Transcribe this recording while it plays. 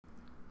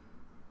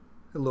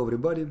Hello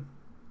everybody.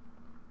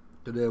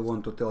 Today I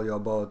want to tell you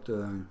about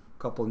a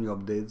couple new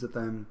updates that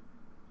I'm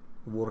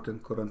working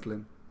currently.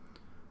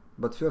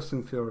 But first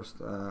thing first,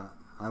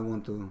 I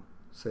want to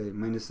say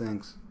many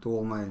thanks to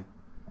all my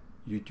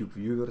YouTube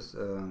viewers,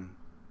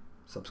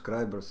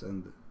 subscribers,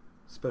 and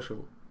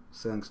special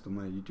thanks to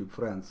my YouTube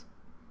friends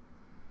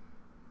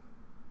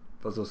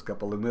for those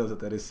couple emails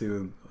that I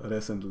received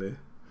recently.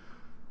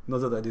 Not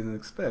that I didn't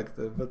expect,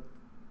 but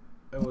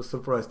I was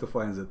surprised to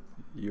find that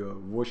you're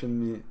watching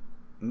me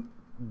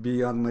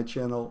beyond my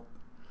channel.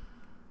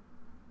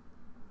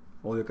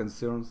 All your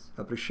concerns,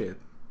 appreciate,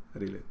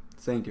 really.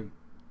 Thank you.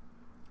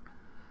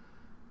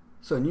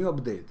 So, new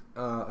update.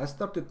 I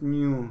started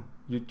new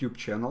YouTube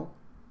channel.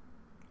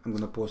 I'm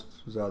gonna post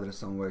the address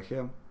somewhere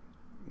here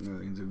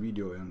in the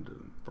video and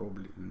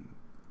probably in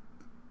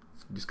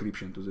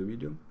description to the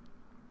video.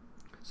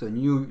 So,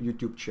 new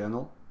YouTube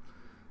channel,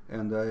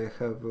 and I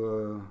have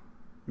a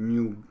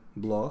new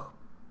blog.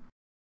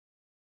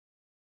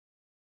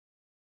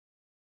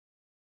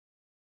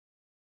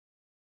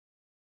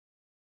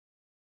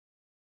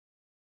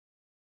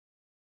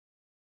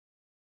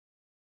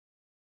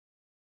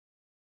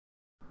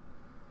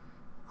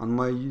 On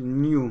my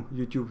new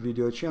YouTube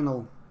video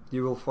channel,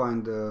 you will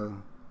find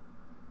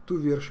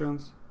two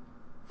versions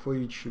for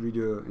each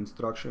video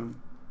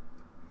instruction,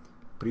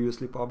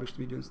 previously published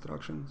video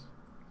instructions,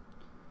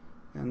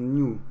 and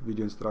new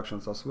video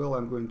instructions as well.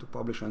 I'm going to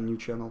publish on new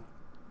channel.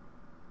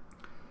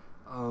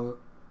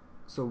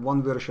 So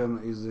one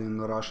version is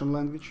in Russian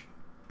language,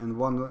 and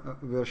one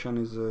version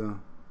is in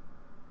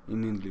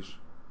English.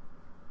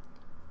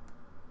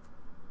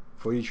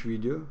 For each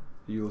video,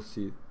 you will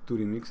see two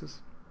remixes.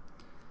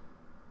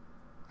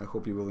 I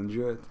hope you will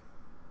enjoy it.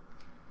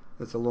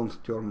 It's a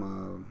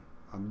long-term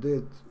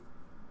update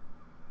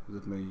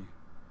that may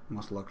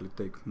most likely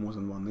take more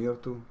than 1 year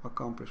to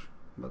accomplish,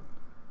 but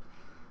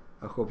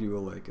I hope you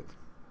will like it.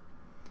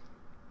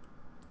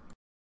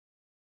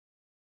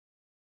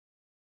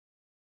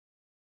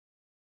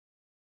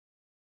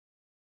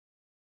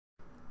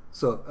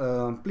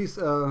 So please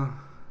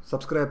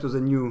subscribe to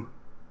the new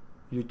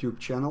YouTube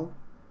channel,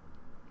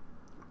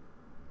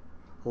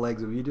 like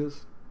the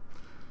videos,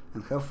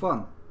 and have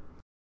fun.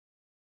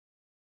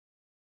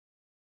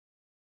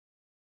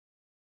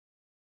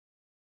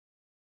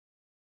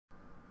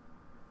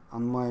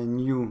 On my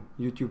new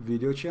YouTube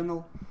video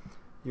channel,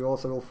 you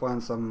also will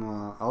find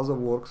some other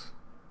works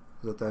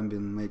that I've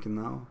been making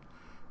now,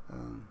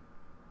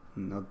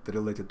 not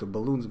related to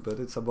balloons, but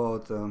it's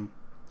about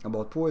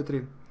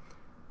poetry.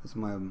 It's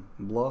my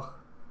blog,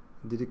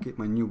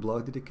 my new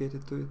blog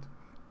dedicated to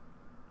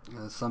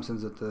it. Something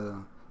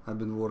that I've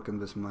been working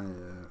with my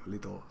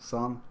little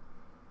son.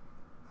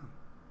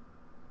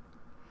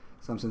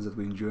 Something that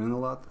we're enjoying a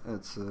lot.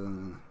 It's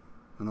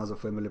another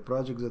family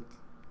project that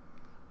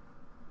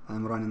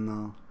I'm running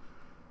now.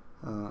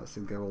 I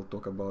think I will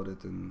talk about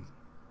it in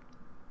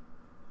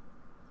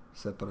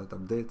separate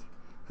update.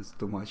 It's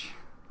too much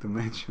to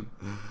mention.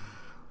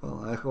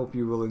 Well, I hope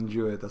you will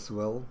enjoy it as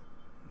well.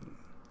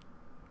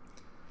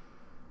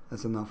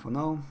 That's enough for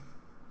now.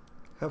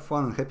 Have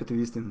fun and happy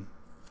twisting.